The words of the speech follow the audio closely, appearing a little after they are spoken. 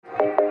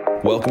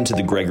Welcome to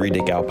the Gregory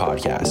Dickow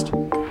Podcast.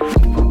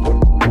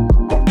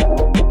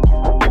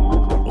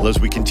 Well, as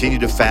we continue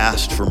to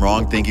fast from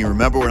wrong thinking,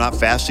 remember we're not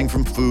fasting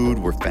from food,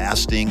 we're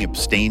fasting,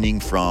 abstaining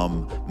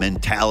from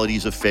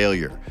mentalities of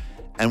failure.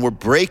 And we're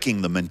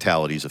breaking the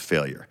mentalities of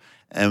failure.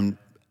 And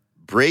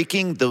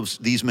breaking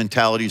these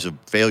mentalities of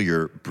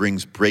failure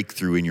brings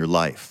breakthrough in your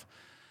life.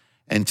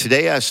 And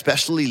today I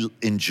especially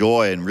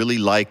enjoy and really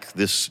like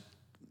this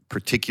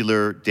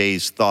particular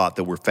day's thought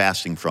that we're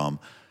fasting from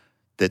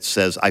that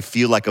says, I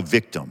feel like a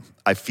victim.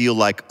 I feel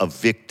like a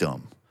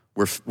victim.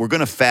 We're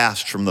going to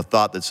fast from the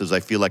thought that says, I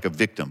feel like a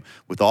victim.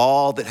 With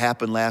all that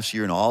happened last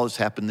year and all that's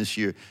happened this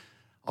year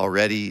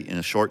already in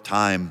a short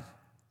time,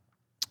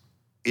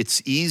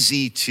 it's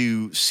easy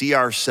to see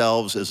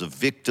ourselves as a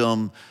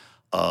victim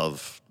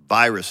of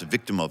virus, a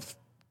victim of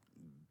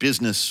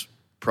business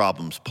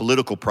problems,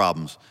 political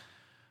problems.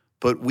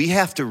 But we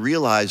have to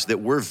realize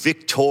that we're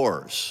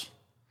victors.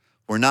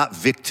 We're not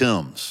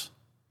victims.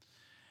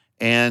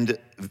 And,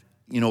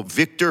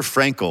 Viktor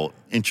Frankl,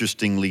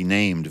 interestingly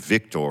named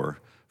Viktor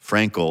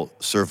Frankl,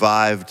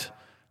 survived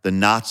the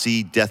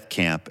Nazi death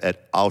camp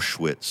at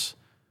Auschwitz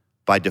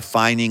by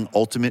defining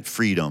ultimate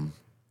freedom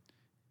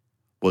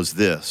was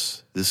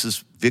this. This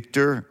is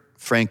Viktor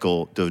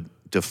Frankl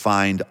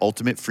defined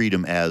ultimate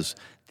freedom as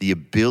the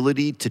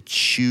ability to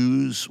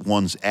choose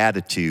one's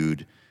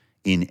attitude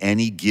in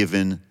any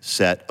given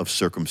set of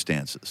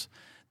circumstances.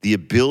 The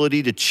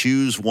ability to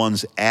choose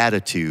one's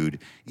attitude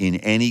in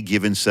any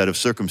given set of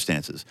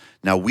circumstances.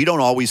 Now, we don't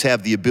always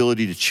have the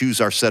ability to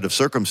choose our set of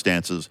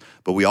circumstances,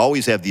 but we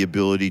always have the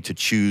ability to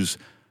choose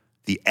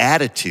the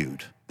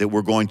attitude that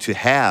we're going to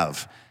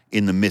have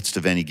in the midst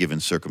of any given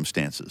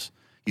circumstances.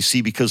 You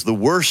see, because the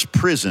worst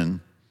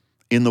prison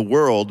in the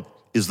world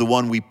is the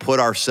one we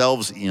put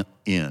ourselves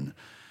in.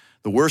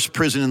 The worst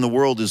prison in the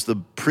world is the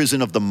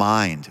prison of the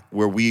mind,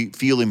 where we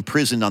feel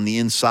imprisoned on the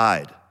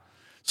inside.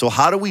 So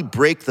how do we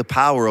break the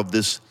power of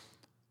this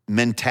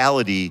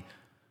mentality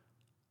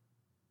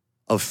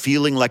of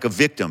feeling like a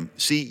victim?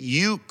 See,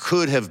 you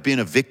could have been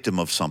a victim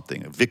of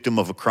something, a victim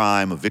of a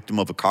crime, a victim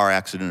of a car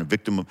accident,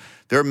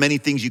 there are many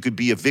things you could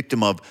be a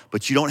victim of,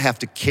 but you don't have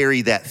to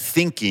carry that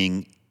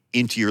thinking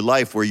into your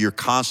life where you're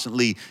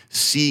constantly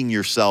seeing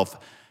yourself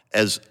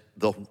as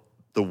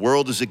the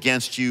world is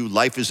against you,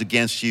 life is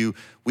against you.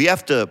 We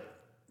have to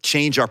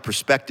change our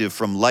perspective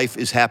from life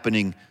is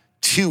happening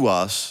to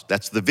us.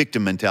 That's the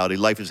victim mentality.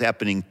 Life is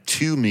happening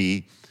to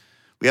me.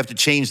 We have to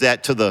change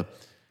that to the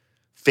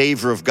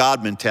favor of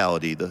God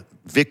mentality, the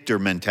victor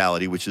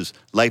mentality, which is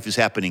life is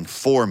happening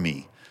for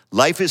me.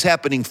 Life is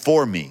happening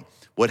for me.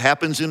 What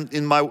happens in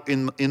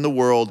the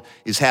world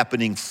is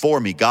happening for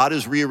me. God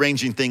is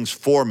rearranging things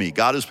for me.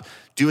 God is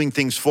doing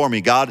things for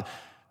me. God,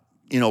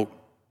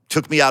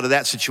 took me out of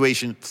that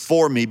situation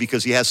for me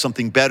because he has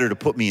something better to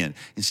put me in.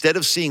 Instead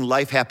of seeing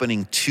life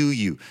happening to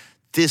you,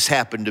 this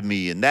happened to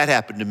me and that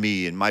happened to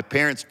me and my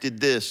parents did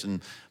this and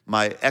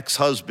my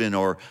ex-husband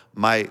or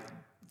my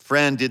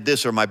friend did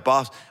this or my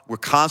boss. We're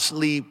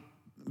constantly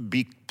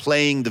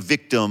playing the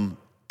victim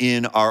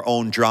in our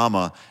own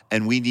drama,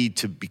 and we need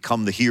to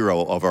become the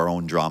hero of our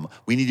own drama.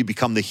 We need to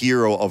become the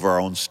hero of our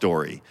own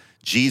story.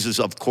 Jesus,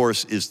 of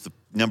course, is the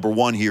number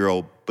one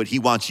hero, but he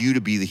wants you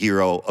to be the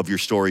hero of your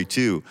story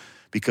too,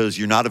 because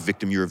you're not a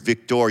victim, you're a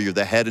victor. You're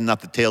the head and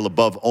not the tail,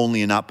 above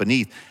only and not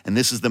beneath. And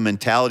this is the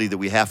mentality that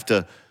we have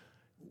to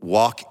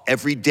walk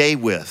every day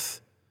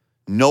with.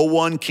 No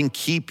one can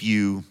keep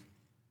you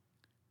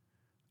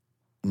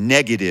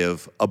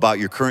negative about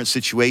your current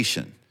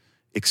situation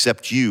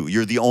except you.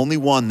 You're the only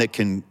one that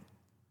can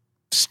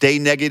stay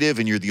negative,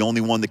 and you're the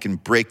only one that can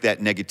break that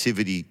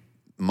negativity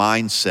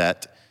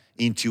mindset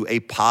into a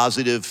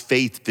positive,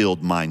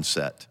 faith-filled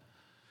mindset.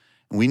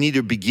 We need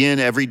to begin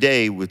every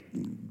day with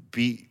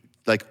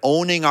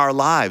owning our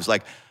lives.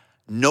 Like,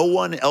 no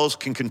one else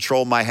can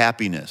control my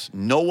happiness.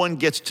 No one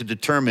gets to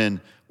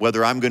determine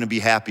whether I'm going to be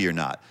happy or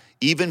not.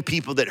 Even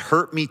people that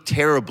hurt me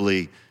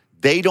terribly,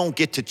 they don't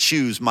get to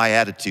choose my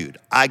attitude.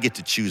 I get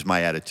to choose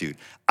my attitude.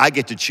 I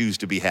get to choose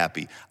to be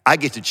happy. I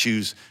get to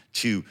choose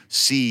to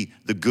see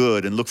the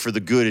good and look for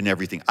the good in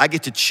everything. I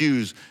get to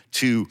choose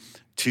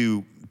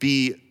to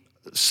be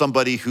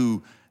somebody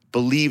who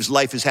believes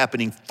life is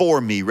happening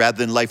for me rather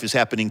than life is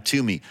happening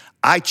to me.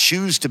 I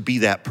choose to be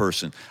that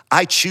person.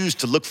 I choose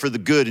to look for the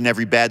good in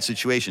every bad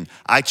situation.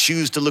 I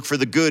choose to look for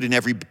the good in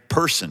every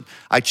person.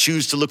 I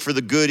choose to look for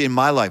the good in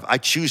my life. I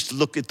choose to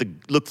look for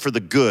the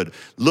good.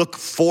 Look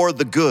for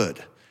the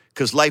good,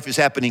 because life is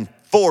happening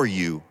for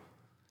you.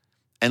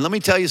 And let me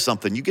tell you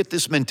something. You get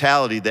this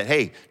mentality that,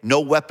 hey, no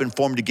weapon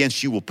formed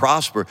against you will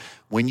prosper.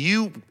 When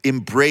you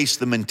embrace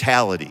the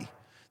mentality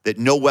that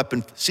no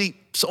weapon, see,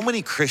 so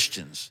many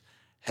Christians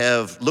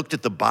have looked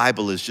at the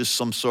Bible as just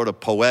some sort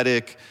of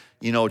poetic,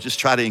 just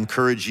try to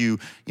encourage you,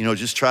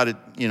 just try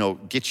to,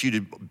 get you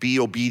to be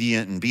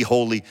obedient and be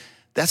holy.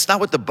 That's not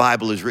what the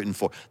Bible is written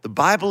for. The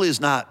Bible is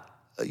not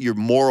your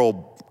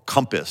moral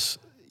compass.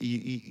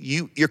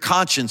 Your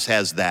conscience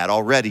has that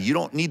already. You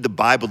don't need the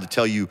Bible to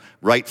tell you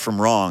right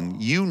from wrong.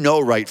 You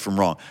know right from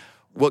wrong.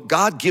 what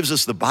God gives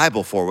us the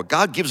Bible for, what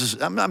God gives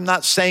us, I'm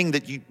not saying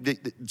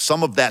that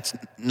some of that's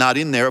not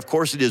in there, of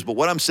course it is, but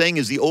what I'm saying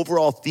is the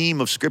overall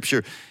theme of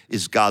Scripture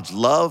is God's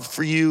love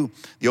for you.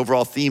 The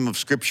overall theme of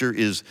Scripture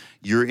is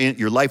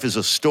your life is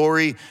a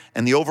story,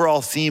 and the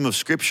overall theme of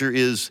Scripture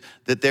is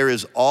that there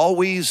is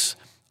always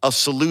a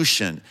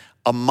solution,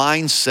 a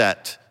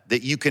mindset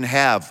that you can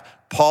have.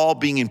 Paul,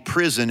 being in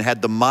prison,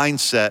 had the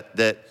mindset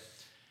that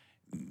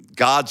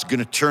God's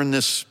gonna turn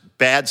this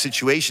bad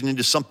situation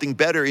into something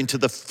better, into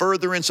the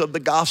furtherance of the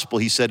gospel.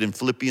 He said in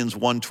Philippians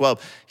 1:12,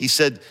 he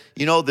said,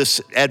 this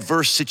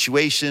adverse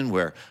situation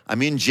where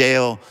I'm in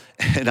jail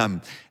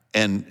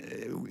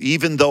and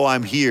even though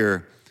I'm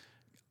here,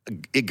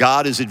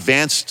 God is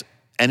advancing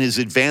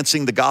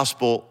the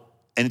gospel,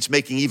 and it's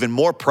making even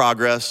more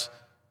progress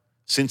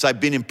since I've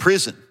been in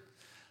prison.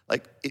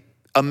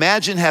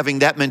 Imagine having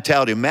that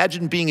mentality.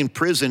 Imagine being in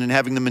prison and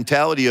having the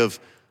mentality of,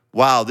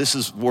 wow, this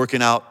is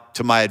working out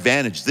to my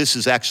advantage. This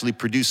is actually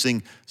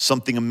producing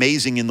something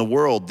amazing in the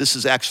world. This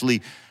is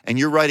actually, and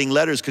you're writing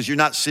letters because you're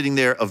not sitting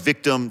there a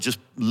victim just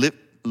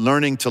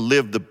learning to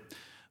live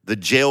the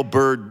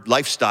jailbird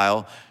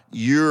lifestyle.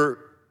 He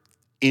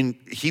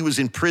was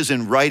in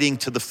prison writing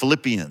to the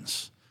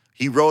Philippians.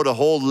 He wrote a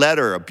whole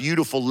letter, a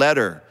beautiful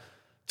letter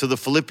to the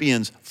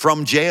Philippians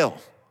from jail.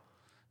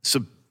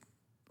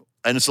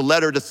 And it's a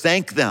letter to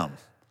thank them.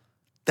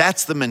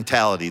 That's the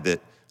mentality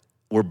that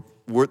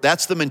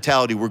that's the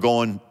mentality we're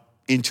going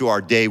into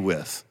our day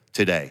with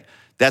today.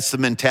 That's the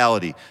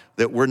mentality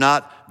that we're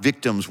not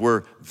victims,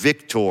 we're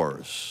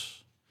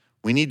victors.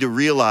 We need to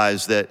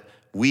realize that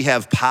we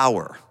have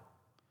power.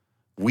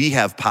 We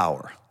have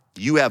power.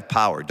 You have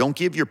power. Don't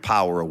give your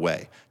power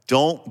away.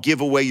 Don't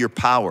give away your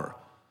power.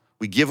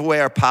 We give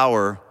away our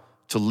power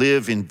to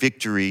live in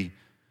victory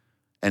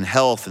and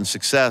health and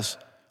success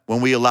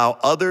when we allow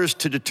others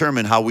to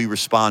determine how we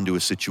respond to a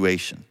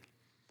situation.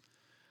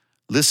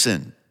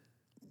 Listen,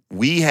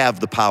 we have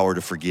the power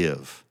to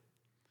forgive.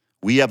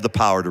 We have the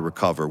power to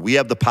recover. We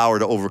have the power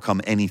to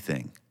overcome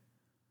anything.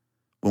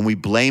 When we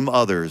blame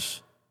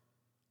others,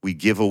 we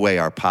give away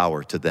our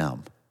power to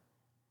them.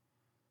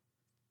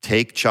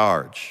 Take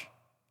charge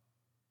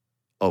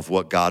of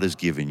what God has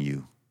given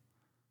you.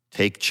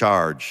 Take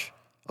charge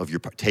of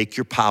take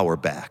your power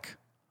back.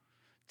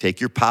 Take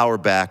your power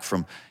back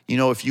from,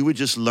 if you would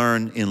just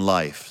learn in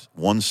life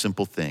one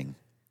simple thing.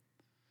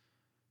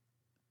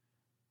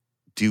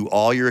 Do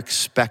all you're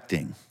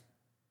expecting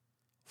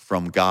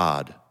from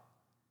God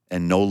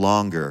and no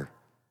longer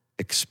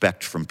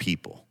expect from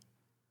people.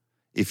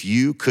 If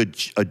you could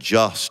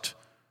adjust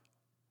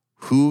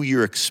who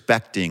you're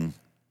expecting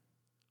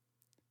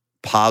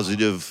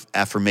positive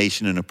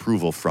affirmation and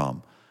approval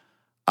from,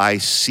 I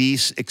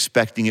cease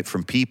expecting it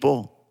from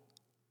people.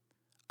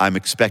 I'm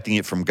expecting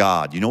it from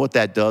God. You know what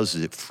that does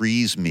is it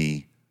frees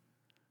me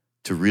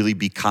to really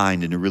be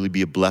kind and to really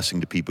be a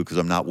blessing to people because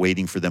I'm not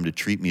waiting for them to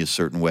treat me a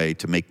certain way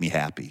to make me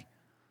happy.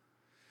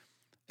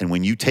 And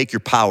when you take your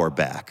power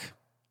back,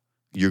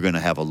 you're gonna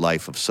have a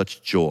life of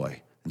such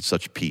joy and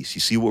such peace.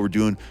 You see what we're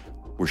doing?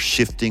 We're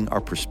shifting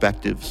our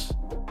perspectives,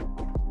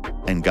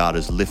 and God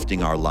is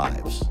lifting our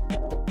lives.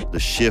 The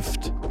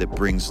shift that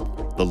brings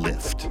the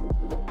lift.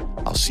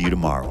 I'll see you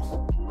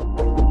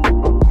tomorrow.